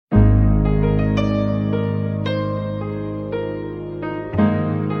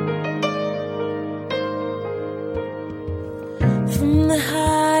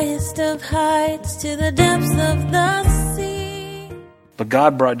with heights to the depths of the sea. But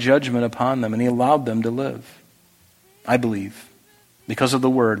God brought judgment upon them, and he allowed them to live. I believe. Because of the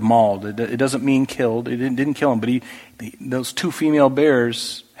word, mauled. It doesn't mean killed. It didn't kill him, but those two female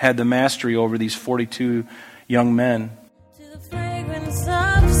bears had the mastery over these 42 young men. To the fragrance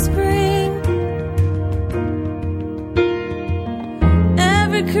of spring,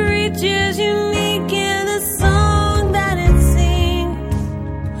 every creature's unique in the song that it sings,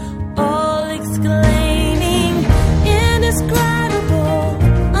 all exclaiming, indescribable,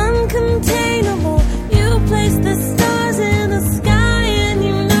 uncontainable. You place the stars in the sky.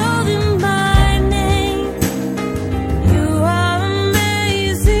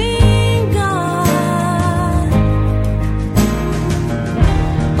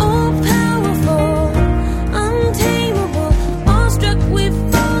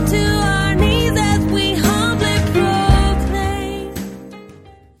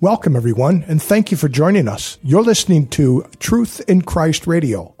 Welcome, everyone, and thank you for joining us. You're listening to Truth in Christ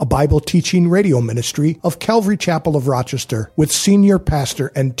Radio, a Bible teaching radio ministry of Calvary Chapel of Rochester with senior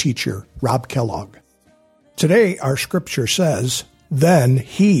pastor and teacher Rob Kellogg. Today, our scripture says, "Then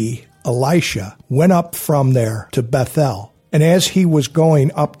he, Elisha, went up from there to Bethel. And as he was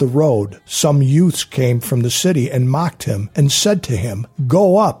going up the road, some youths came from the city and mocked him and said to him,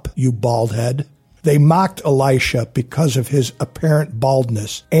 'Go up, you bald head.' They mocked Elisha because of his apparent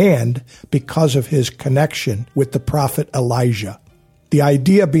baldness and because of his connection with the prophet Elijah. The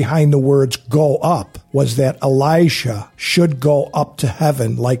idea behind the words 'go up' was that Elisha should go up to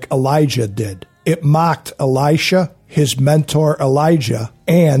heaven like Elijah did. It mocked Elisha, his mentor Elijah,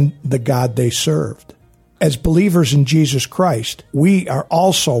 and the God they served. As believers in Jesus Christ, we are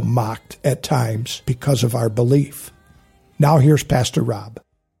also mocked at times because of our belief. Now here's Pastor Rob.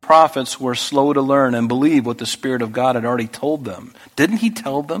 Prophets were slow to learn and believe what the Spirit of God had already told them. Didn't he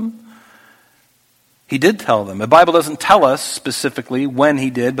tell them? He did tell them. The Bible doesn't tell us specifically when he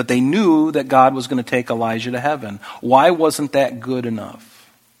did, but they knew that God was going to take Elijah to heaven. Why wasn't that good enough?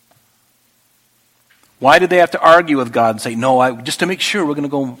 Why did they have to argue with God and say, no, just to make sure, we're going to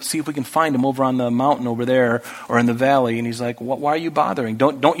go see if we can find him over on the mountain over there or in the valley? And he's like, why are you bothering?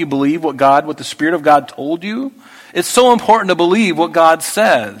 Don't you believe what the Spirit of God told you? It's so important to believe what God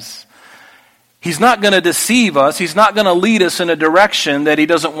says. He's not going to deceive us. He's not going to lead us in a direction that he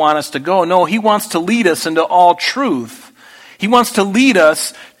doesn't want us to go. No, he wants to lead us into all truth. He wants to lead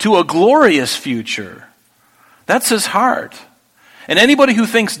us to a glorious future. That's his heart. And anybody who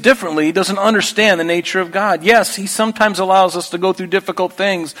thinks differently doesn't understand the nature of God. Yes, he sometimes allows us to go through difficult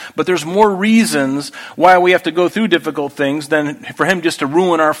things, but there's more reasons why we have to go through difficult things than for him just to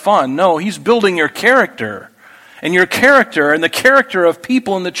ruin our fun. No, he's building your character. And your character and the character of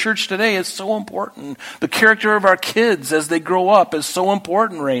people in the church today is so important. The character of our kids as they grow up is so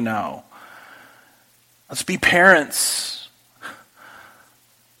important right now. Let's be parents.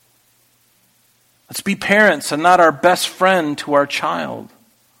 Let's be parents and not our best friend to our child.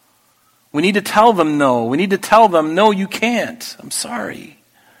 We need to tell them no. We need to tell them, no, you can't. I'm sorry.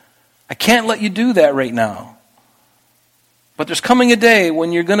 I can't let you do that right now. But there's coming a day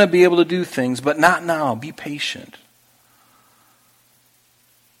when you're going to be able to do things, but not now. Be patient.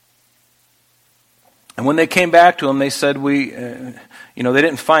 And when they came back to him, they said, they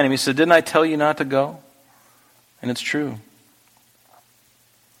didn't find him. He said, didn't I tell you not to go? And it's true.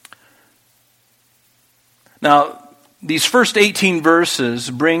 Now, these first 18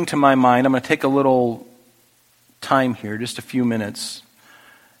 verses bring to my mind, I'm going to take a little time here, just a few minutes.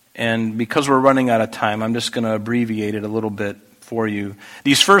 And because we're running out of time, I'm just going to abbreviate it a little bit for you.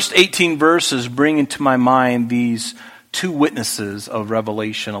 These first 18 verses bring into my mind these two witnesses of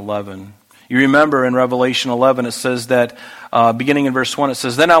Revelation 11. You remember in Revelation 11 it says that, beginning in verse 1, it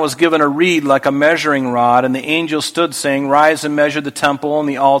says, "Then I was given a reed like a measuring rod, and the angel stood saying, 'Rise and measure the temple and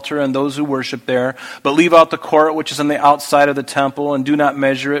the altar and those who worship there, but leave out the court which is on the outside of the temple, and do not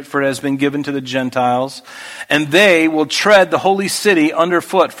measure it, for it has been given to the Gentiles. And they will tread the holy city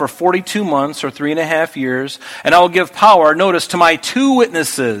underfoot for 42 months or 3.5 years, and I will give power,'" notice, "to my two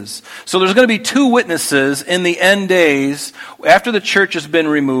witnesses." So there's going to be two witnesses in the end days, after the church has been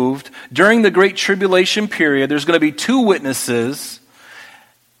removed, during the Great Tribulation period. There's going to be two witnesses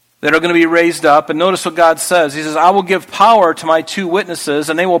that are going to be raised up. And notice what God says. He says, "I will give power to my two witnesses,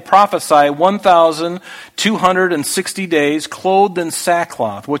 and they will prophesy 1,260 days, clothed in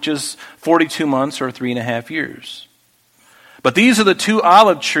sackcloth," which is 42 months or 3.5 years. "But these are the two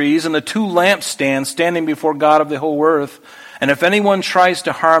olive trees and the two lampstands standing before God of the whole earth. And if anyone tries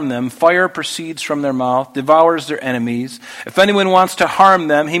to harm them, fire proceeds from their mouth, devours their enemies. If anyone wants to harm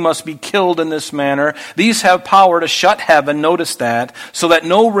them, he must be killed in this manner. These have power to shut heaven, notice that, so that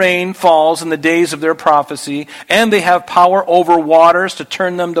no rain falls in the days of their prophecy. And they have power over waters to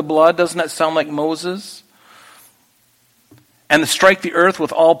turn them to blood. Doesn't that sound like Moses? And to strike the earth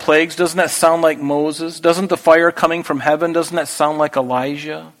with all plagues. Doesn't that sound like Moses? Doesn't the fire coming from heaven, doesn't that sound like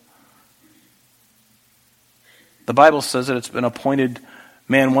Elijah? The Bible says that it's been appointed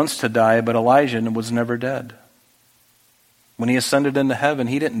man once to die, but Elijah was never dead. When he ascended into heaven,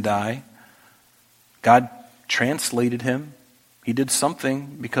 he didn't die. God translated him. He did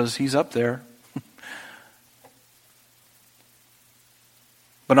something because he's up there.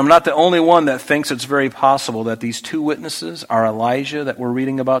 But I'm not the only one that thinks it's very possible that these two witnesses are Elijah that we're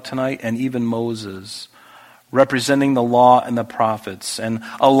reading about tonight and even Moses, representing the law and the prophets. And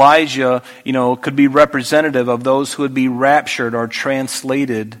Elijah, could be representative of those who would be raptured or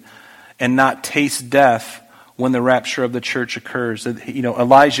translated and not taste death when the rapture of the church occurs.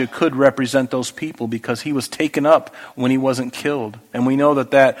 Elijah could represent those people because he was taken up when he wasn't killed. And we know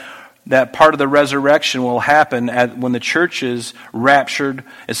that part of the resurrection will happen when the church is raptured.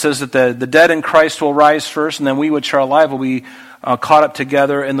 It says that the dead in Christ will rise first, and then we which are alive will be caught up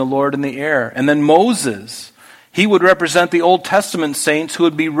together in the Lord in the air. And then Moses, he would represent the Old Testament saints who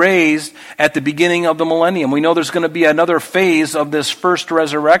would be raised at the beginning of the millennium. We know there's going to be another phase of this first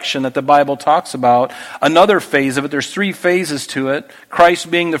resurrection that the Bible talks about. Another phase of it. There's 3 phases to it. Christ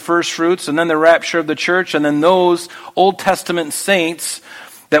being the first fruits, and then the rapture of the church, and then those Old Testament saints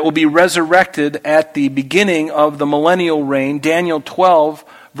that will be resurrected at the beginning of the millennial reign. Daniel 12,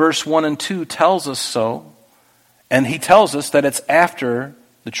 verse 1 and 2 tells us so. And he tells us that it's after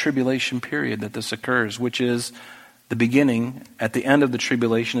the tribulation period that this occurs, which is the beginning, at the end of the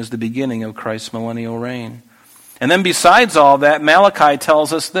tribulation is the beginning of Christ's millennial reign. And then besides all that, Malachi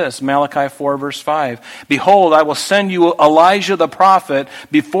tells us this, Malachi 4 verse 5, "Behold, I will send you Elijah the prophet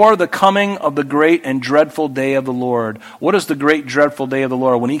before the coming of the great and dreadful day of the Lord." What is the great dreadful day of the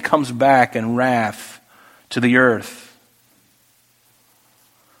Lord? When he comes back in wrath to the earth.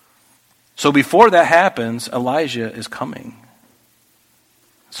 So before that happens, Elijah is coming.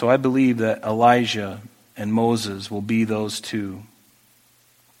 So I believe that Elijah and Moses will be those two.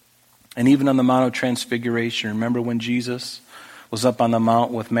 And even on the Mount of Transfiguration, remember when Jesus was up on the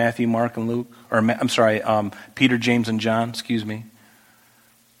mount with Matthew, Mark, and Luke? Peter, James, and John,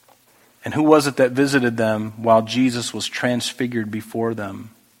 And who was it that visited them while Jesus was transfigured before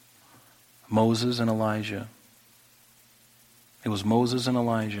them? Moses and Elijah. It was Moses and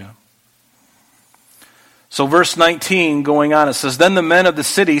Elijah. So verse 19, going on, it says, "Then the men of the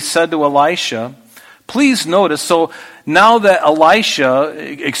city said to Elisha," please notice, so now that Elisha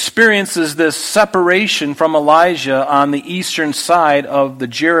experiences this separation from Elijah on the eastern side of the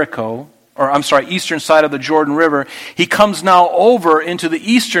eastern side of the Jordan River, he comes now over into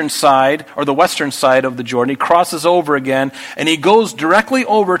the eastern side, or the western side of the Jordan. He crosses over again, and he goes directly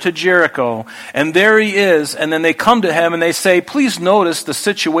over to Jericho. And there he is, and then they come to him and they say, "Please notice the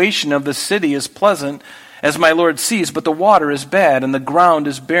situation of the city is pleasant, as my Lord sees, but the water is bad and the ground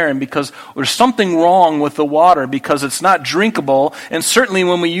is barren," because there's something wrong with the water because it's not drinkable. And certainly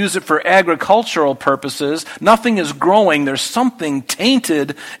when we use it for agricultural purposes, nothing is growing. There's something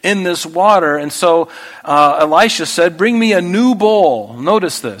tainted in this water. And so Elisha said, "Bring me a new bowl."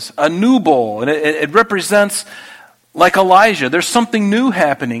 Notice this, a new bowl. And it represents, like Elijah, there's something new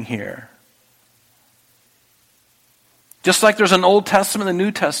happening here. Just like there's an Old Testament and a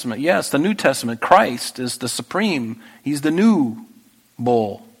New Testament. Yes, the New Testament, Christ is the supreme. He's the new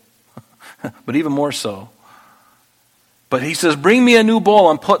bowl. But even more so. But he says, "Bring me a new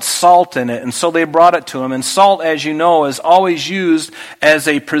bowl and put salt in it." And so they brought it to him. And salt, as you know, is always used as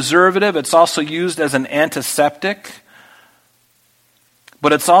a preservative. It's also used as an antiseptic.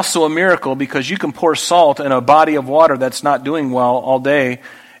 But it's also a miracle because you can pour salt in a body of water that's not doing well all day,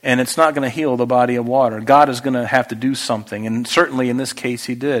 and it's not going to heal the body of water. God is going to have to do something, and certainly in this case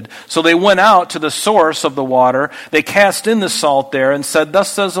he did. So they went out to the source of the water. They cast in the salt there and said,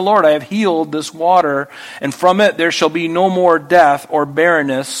 "Thus says the Lord, I have healed this water, and from it there shall be no more death or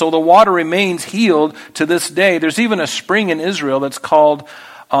barrenness." So the water remains healed to this day. There's even a spring in Israel that's called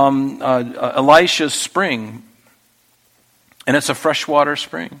Elisha's Spring, and it's a freshwater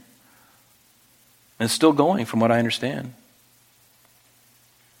spring. And it's still going from what I understand.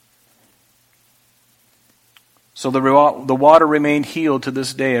 So the water remained healed to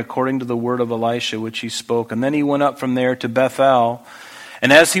this day according to the word of Elisha which he spoke. And then he went up from there to Bethel.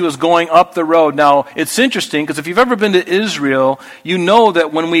 And as he was going up the road, now it's interesting because if you've ever been to Israel, you know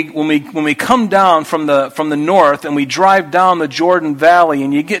that when we come down from the north and we drive down the Jordan Valley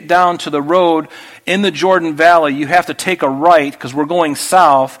and you get down to the road in the Jordan Valley, you have to take a right because we're going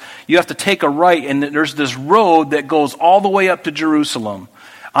south. You have to take a right, and there's this road that goes all the way up to Jerusalem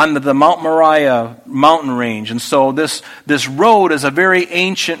on the Mount Moriah mountain range. And so this road is a very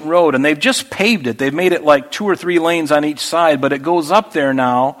ancient road, and they've just paved it. They've made it like 2 or 3 lanes on each side, but it goes up there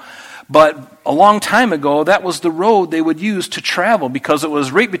now. But a long time ago, that was the road they would use to travel because it was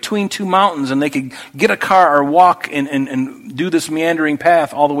right between 2 mountains, and they could get a car or walk and do this meandering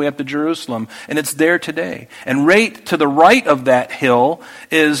path all the way up to Jerusalem. And it's there today. And right to the right of that hill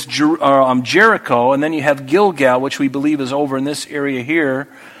is Jericho, and then you have Gilgal, which we believe is over in this area here.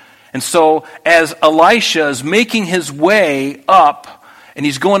 And so as Elisha is making his way up, and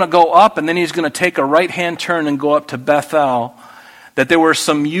he's going to go up, and then he's going to take a right-hand turn and go up to Bethel, that there were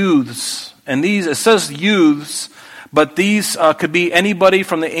some youths, and these, it says youths, but these could be anybody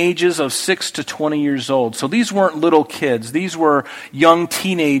from the ages of 6 to 20 years old. So these weren't little kids. These were young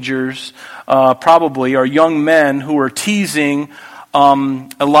teenagers, probably, or young men who were teasing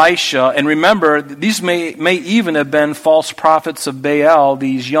Elisha. And remember, these may even have been false prophets of Baal,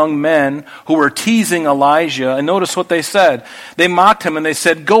 these young men who were teasing Elijah. And notice what they said. They mocked him and they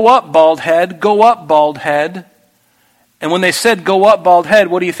said, "Go up, bald head, go up, bald head." And when they said, "Go up, bald head,"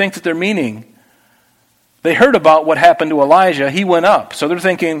 what do you think that they're meaning? They heard about what happened to Elijah. He went up. So they're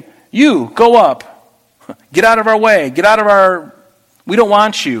thinking, "You, go up. Get out of our way. Get out of our... We don't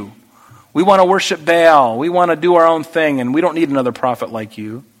want you. We want to worship Baal. We want to do our own thing, and we don't need another prophet like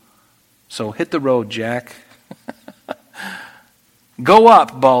you. So hit the road, Jack. Go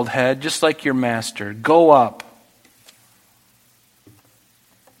up, bald head, just like your master. Go up."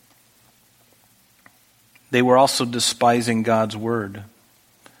 They were also despising God's word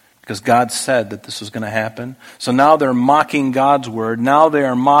because God said that this was going to happen. So now they're mocking God's word. Now they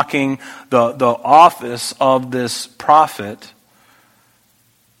are mocking the office of this prophet.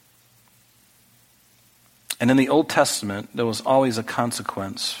 And in the Old Testament, there was always a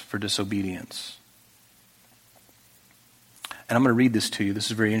consequence for disobedience. And I'm going to read this to you. This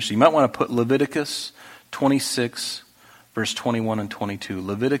is very interesting. You might want to put Leviticus 26, verse 21 and 22.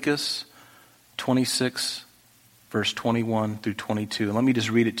 Leviticus 26, verse 21 through 22. And let me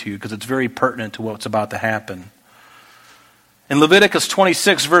just read it to you because it's very pertinent to what's about to happen. In Leviticus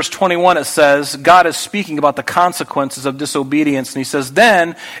 26, verse 21, it says, God is speaking about the consequences of disobedience. And he says,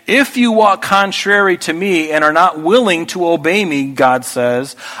 "Then, if you walk contrary to me and are not willing to obey me," God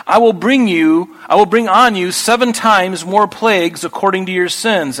says, I will bring on you 7 times more plagues according to your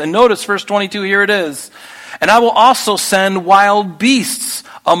sins." And notice verse 22, here it is. "And I will also send wild beasts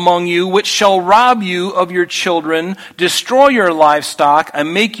among you, which shall rob you of your children, destroy your livestock,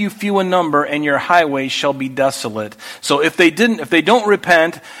 and make you few in number, and your highways shall be desolate." So if they don't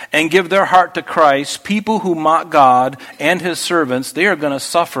repent and give their heart to Christ, people who mock God and his servants, they are going to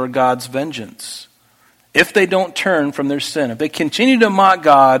suffer God's vengeance. If they don't turn from their sin, if they continue to mock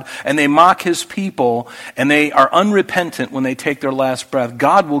God and they mock his people and they are unrepentant when they take their last breath,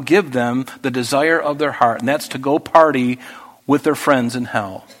 God will give them the desire of their heart, and that's to go party with their friends in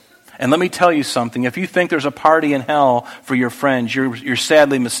hell. And let me tell you something. If you think there's a party in hell for your friends, you're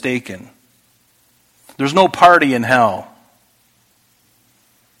sadly mistaken. There's no party in hell.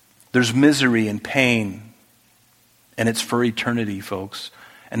 There's misery and pain, and it's for eternity, folks.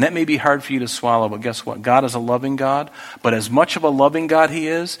 And that may be hard for you to swallow, but guess what? God is a loving God, but as much of a loving God he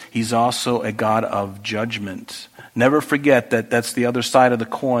is, he's also a God of judgment. Never forget that that's the other side of the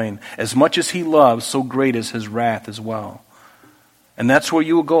coin. As much as he loves, so great is his wrath as well. And that's where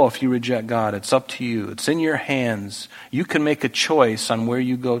you will go if you reject God. It's up to you. It's in your hands. You can make a choice on where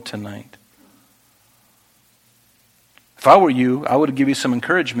you go tonight. If I were you, I would give you some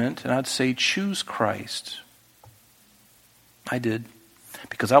encouragement, and I'd say choose Christ. I did.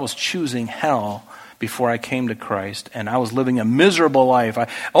 Because I was choosing hell before I came to Christ, and I was living a miserable life.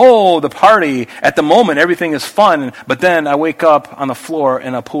 The party, at the moment everything is fun, but then I wake up on the floor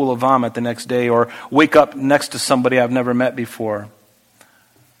in a pool of vomit the next day, or wake up next to somebody I've never met before.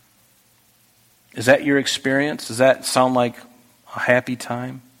 Is that your experience? Does that sound like a happy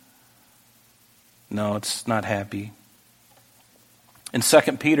time? No, it's not happy. In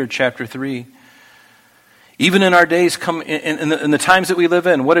 2 Peter chapter 3, even in our days, in the times that we live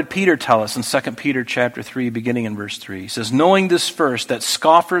in, what did Peter tell us in 2 Peter chapter 3, beginning in verse 3? He says, "Knowing this first, that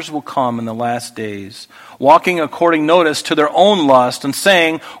scoffers will come in the last days, walking according, notice, to their own lust, and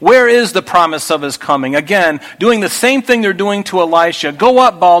saying, 'Where is the promise of his coming?'" Again, doing the same thing they're doing to Elisha. "Go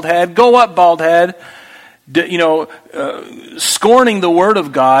up, bald head. Go up, bald head." scorning the word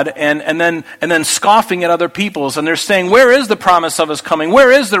of God and then scoffing at other people's, and they're saying, where is the promise of us coming?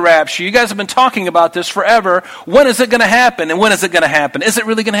 Where is the rapture? You guys have been talking about this forever. When is it going to happen? And when is it going to happen? Is it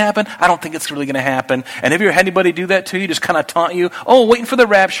really going to happen? I don't think it's really going to happen. And have you ever had anybody do that to you? Just kind of taunt you? Oh, waiting for the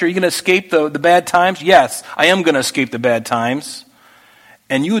rapture. Are you going to escape the bad times? Yes, I am going to escape the bad times.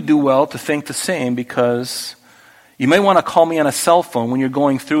 And you would do well to think the same, because you may want to call me on a cell phone when you're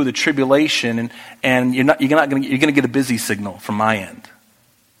going through the tribulation, and you're going to get a busy signal from my end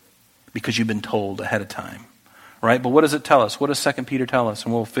because you've been told ahead of time, right? But what does it tell us? What does 2 Peter tell us?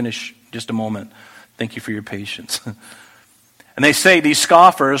 And we'll finish in just a moment. Thank you for your patience. And they say, these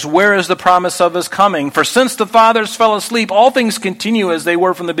scoffers, where is the promise of his coming? For since the fathers fell asleep, all things continue as they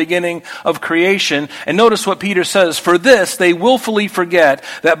were from the beginning of creation. And notice what Peter says, for this they willfully forget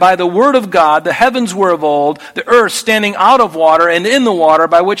that by the word of God the heavens were of old, the earth standing out of water and in the water,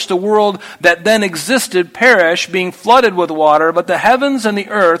 by which the world that then existed perished, being flooded with water. But the heavens and the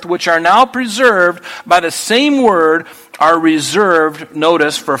earth, which are now preserved by the same word, are reserved,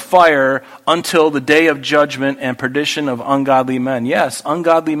 notice, for fire until the day of judgment and perdition of ungodly men. Yes,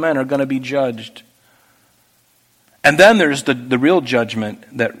 ungodly men are going to be judged. And then there's the real judgment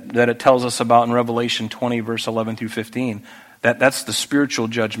that it tells us about in Revelation 20, verse 11 through 15. That's the spiritual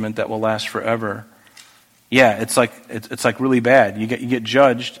judgment that will last forever. Yeah, it's like really bad. You get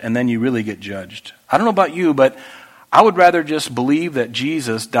judged, and then you really get judged. I don't know about you, but I would rather just believe that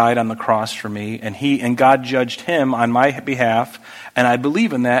Jesus died on the cross for me, and God judged him on my behalf, and I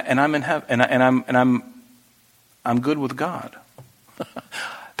believe in that, and I'm in heaven, and I'm good with God.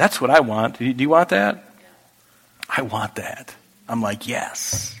 That's what I want. Do you want that? I want that. I'm like,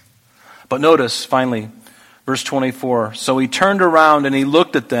 yes. But notice, finally, verse 24. So he turned around and he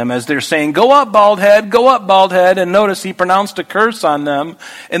looked at them as they're saying, go up, bald head, go up, bald head. And notice he pronounced a curse on them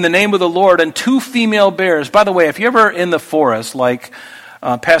in the name of the Lord, and 2 female bears. By the way, if you're ever in the forest, like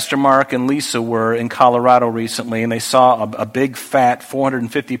Pastor Mark and Lisa were in Colorado recently, and they saw a big, fat,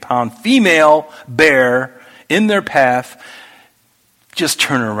 450-pound female bear in their path, just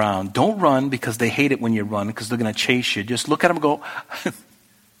turn around. Don't run, because they hate it when you run, because they're going to chase you. Just look at them and go,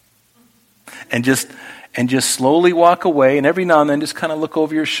 and just slowly walk away, and every now and then just kind of look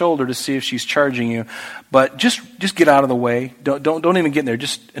over your shoulder to see if she's charging you. But just get out of the way. Don't even get in there.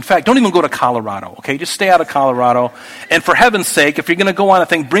 In fact, don't even go to Colorado, okay? Just stay out of Colorado. And for heaven's sake, if you're going to go on a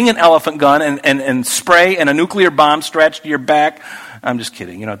thing, bring an elephant gun and spray and a nuclear bomb strapped to your back. I'm just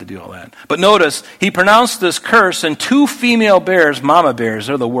kidding. You don't have to do all that. But notice, he pronounced this curse, and 2 female bears, mama bears,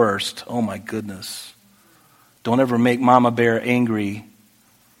 they're the worst. Oh my goodness. Don't ever make mama bear angry.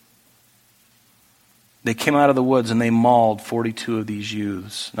 They came out of the woods and they mauled 42 of these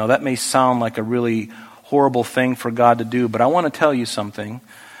youths. Now that may sound like a really horrible thing for God to do, but I want to tell you something.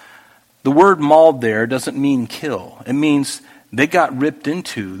 The word mauled there doesn't mean kill. It means they got ripped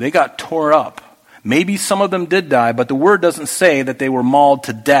into. They got tore up. Maybe some of them did die, but the word doesn't say that they were mauled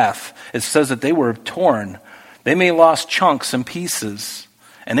to death. It says that they were torn. They may have lost chunks and pieces,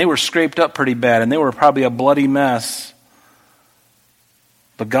 and they were scraped up pretty bad, and they were probably a bloody mess.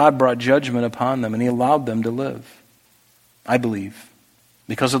 But God brought judgment upon them, and he allowed them to live, I believe,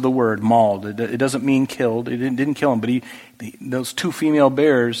 because of the word mauled. It doesn't mean killed. It didn't kill them, but those 2 female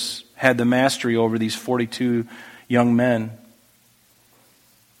bears had the mastery over these 42 young men.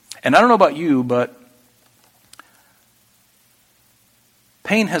 And I don't know about you, but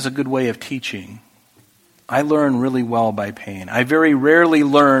pain has a good way of teaching. I learn really well by pain. I very rarely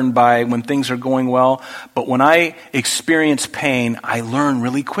learn by when things are going well, but when I experience pain, I learn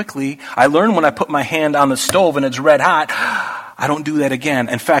really quickly. I learn when I put my hand on the stove and it's red hot. I don't do that again.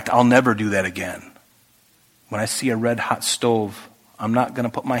 In fact, I'll never do that again. When I see a red hot stove, I'm not going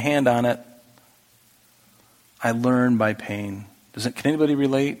to put my hand on it. I learn by pain. Can anybody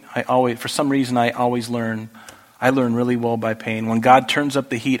relate? For some reason, I always learn. I learn really well by pain. When God turns up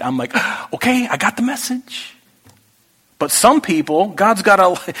the heat, I'm like, okay, I got the message. But some people,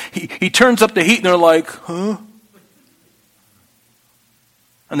 he turns up the heat and they're like, huh?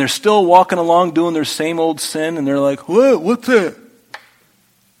 And they're still walking along doing their same old sin, and they're like, what's that?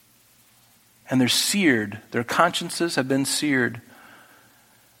 And they're seared. Their consciences have been seared.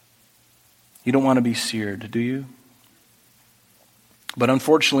 You don't want to be seared, do you? But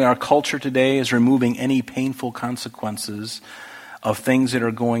unfortunately, our culture today is removing any painful consequences of things that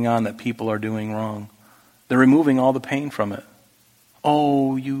are going on that people are doing wrong. They're removing all the pain from it.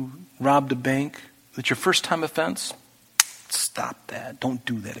 Oh, you robbed a bank? That's your first time offense? Stop that. Don't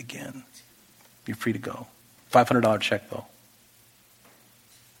do that again. You're free to go. $500 check, though.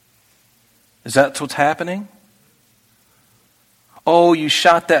 Is that what's happening? Oh, you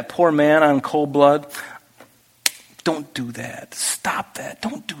shot that poor man on cold blood? Don't do that. Stop that.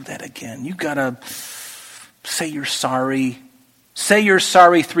 Don't do that again. You got to say you're sorry. Say you're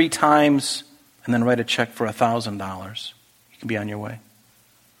sorry 3 times and then write a check for $1,000. You can be on your way.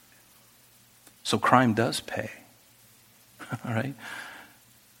 So crime does pay. All right?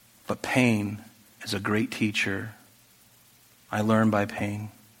 But pain is a great teacher. I learn by pain.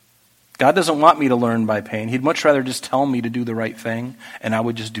 God doesn't want me to learn by pain. He'd much rather just tell me to do the right thing, and I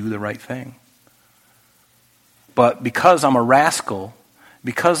would just do the right thing. But because I'm a rascal,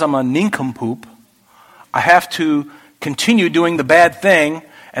 because I'm a nincompoop, I have to continue doing the bad thing,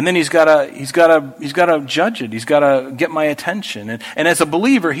 and then he's got to judge it. He's got to get my attention. And as a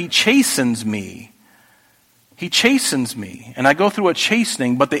believer, he chastens me. He chastens me, and I go through a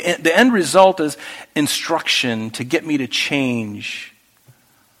chastening, but the end result is instruction to get me to change.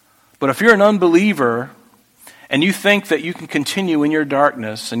 But if you're an unbeliever and you think that you can continue in your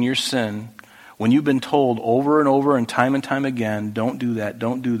darkness and your sin, when you've been told over and over and time again, don't do that,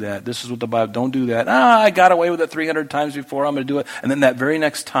 don't do that, this is what the Bible, don't do that, I got away with it 300 times before, I'm going to do it, and then that very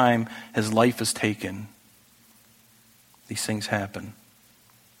next time his life is taken. These things happen.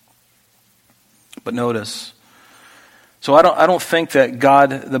 But notice, so I don't think that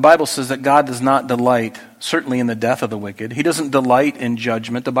God, the Bible says that God does not delight, certainly in the death of the wicked. He doesn't delight in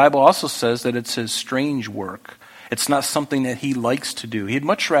judgment. The Bible also says that it's his strange work. It's not something that he likes to do. He'd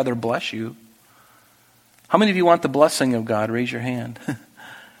much rather bless you. How many of you want the blessing of God? Raise your hand.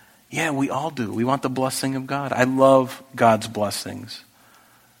 Yeah, we all do. We want the blessing of God. I love God's blessings.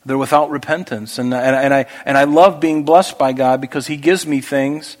 They're without repentance. And I love being blessed by God because he gives me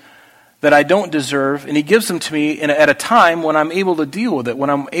things that I don't deserve, and he gives them to me at a time when I'm able to deal with it, when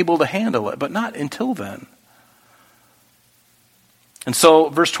I'm able to handle it, but not until then. And so,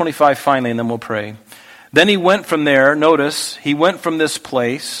 verse 25 finally, and then we'll pray. Then he went from there, notice, he went from this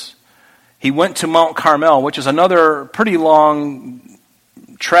place, he went to Mount Carmel, which is another pretty long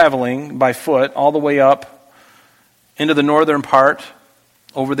traveling by foot, all the way up into the northern part,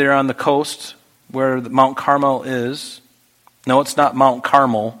 over there on the coast, where Mount Carmel is. No, it's not Mount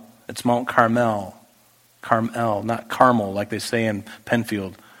Carmel. It's Mount Carmel. Carmel, not Carmel, like they say in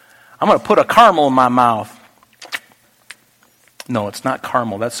Penfield. I'm going to put a caramel in my mouth. No, it's not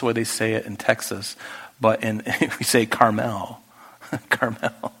Carmel. That's the way they say it in Texas. But we say Carmel.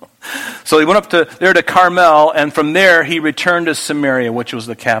 Carmel. So he went up to Carmel, and from there he returned to Samaria, which was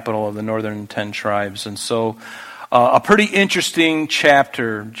the capital of the northern 10 tribes. And so a pretty interesting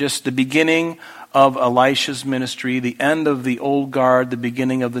chapter, just the beginning of Elisha's ministry, the end of the old guard, the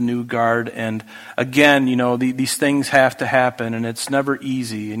beginning of the new guard. And again, these things have to happen, and it's never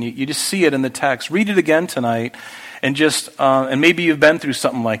easy. And you just see it in the text. Read it again tonight, and and maybe you've been through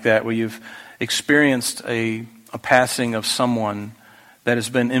something like that, where you've experienced a passing of someone that has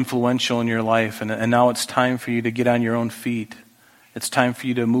been influential in your life, and now it's time for you to get on your own feet. It's time for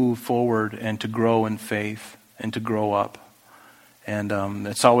you to move forward and to grow in faith and to grow up. And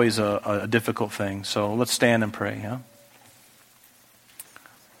it's always a difficult thing. So let's stand and pray. Yeah?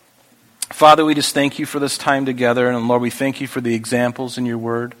 Father, we just thank you for this time together. And Lord, we thank you for the examples in your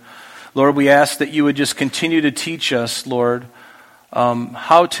word. Lord, we ask that you would just continue to teach us, Lord,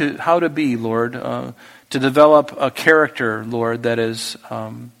 how to be, Lord, to develop a character, Lord, that is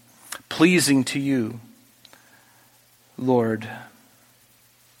pleasing to you, Lord.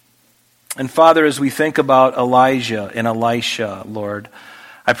 And Father, as we think about Elijah and Elisha, Lord,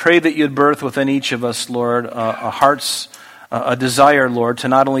 I pray that you'd birth within each of us, Lord, a desire, Lord, to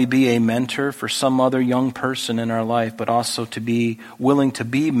not only be a mentor for some other young person in our life, but also to be willing to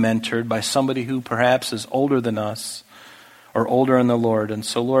be mentored by somebody who perhaps is older than us or older in the Lord. And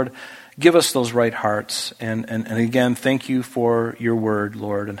so, Lord, give us those right hearts. And again, thank you for your word,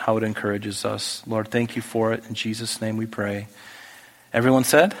 Lord, and how it encourages us. Lord, thank you for it. In Jesus' name we pray. Everyone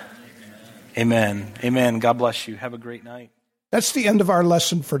said? Amen. Amen. God bless you. Have a great night. That's the end of our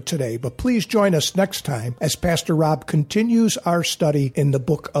lesson for today, but please join us next time as Pastor Rob continues our study in the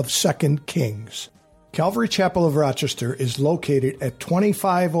book of 2 Kings. Calvary Chapel of Rochester is located at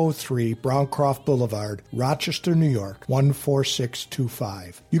 2503 Browncroft Boulevard, Rochester, New York,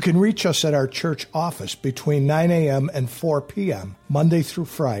 14625. You can reach us at our church office between 9 a.m. and 4 p.m., Monday through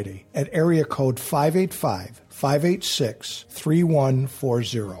Friday, at area code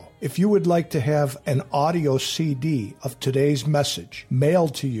 585-586-3140. If you would like to have an audio CD of today's message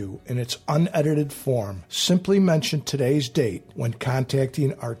mailed to you in its unedited form, simply mention today's date when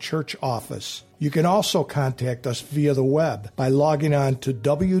contacting our church office. You can also contact us via the web by logging on to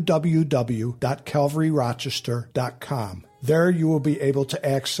www.calvaryrochester.com. There you will be able to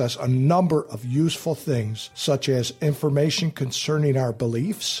access a number of useful things, such as information concerning our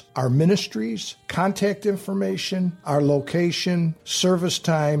beliefs, our ministries, contact information, our location, service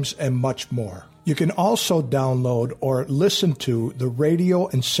times, and much more. You can also download or listen to the radio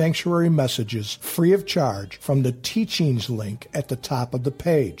and sanctuary messages free of charge from the teachings link at the top of the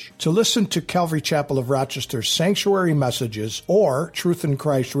page. To listen to Calvary Chapel of Rochester's sanctuary messages or Truth in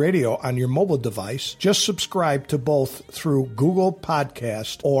Christ Radio on your mobile device, just subscribe to both through Google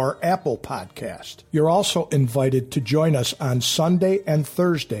Podcast or Apple Podcast. You're also invited to join us on Sunday and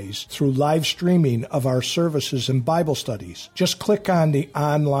Thursdays through live streaming of our services and Bible studies. Just click on the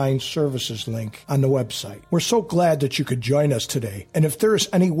online services link on the website. We're so glad that you could join us today. And if there is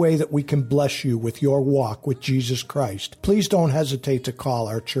any way that we can bless you with your walk with Jesus Christ, please don't hesitate to call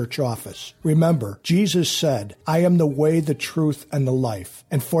our church office. Remember, Jesus said, "I am the way, the truth, and the life.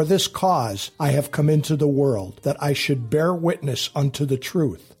 And for this cause I have come into the world, that I should bear witness unto the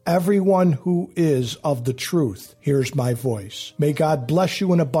truth. Everyone who is of the truth hears my voice." May God bless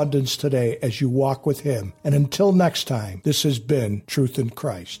you in abundance today as you walk with Him. And until next time, this has been Truth in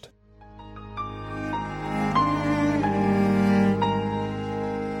Christ.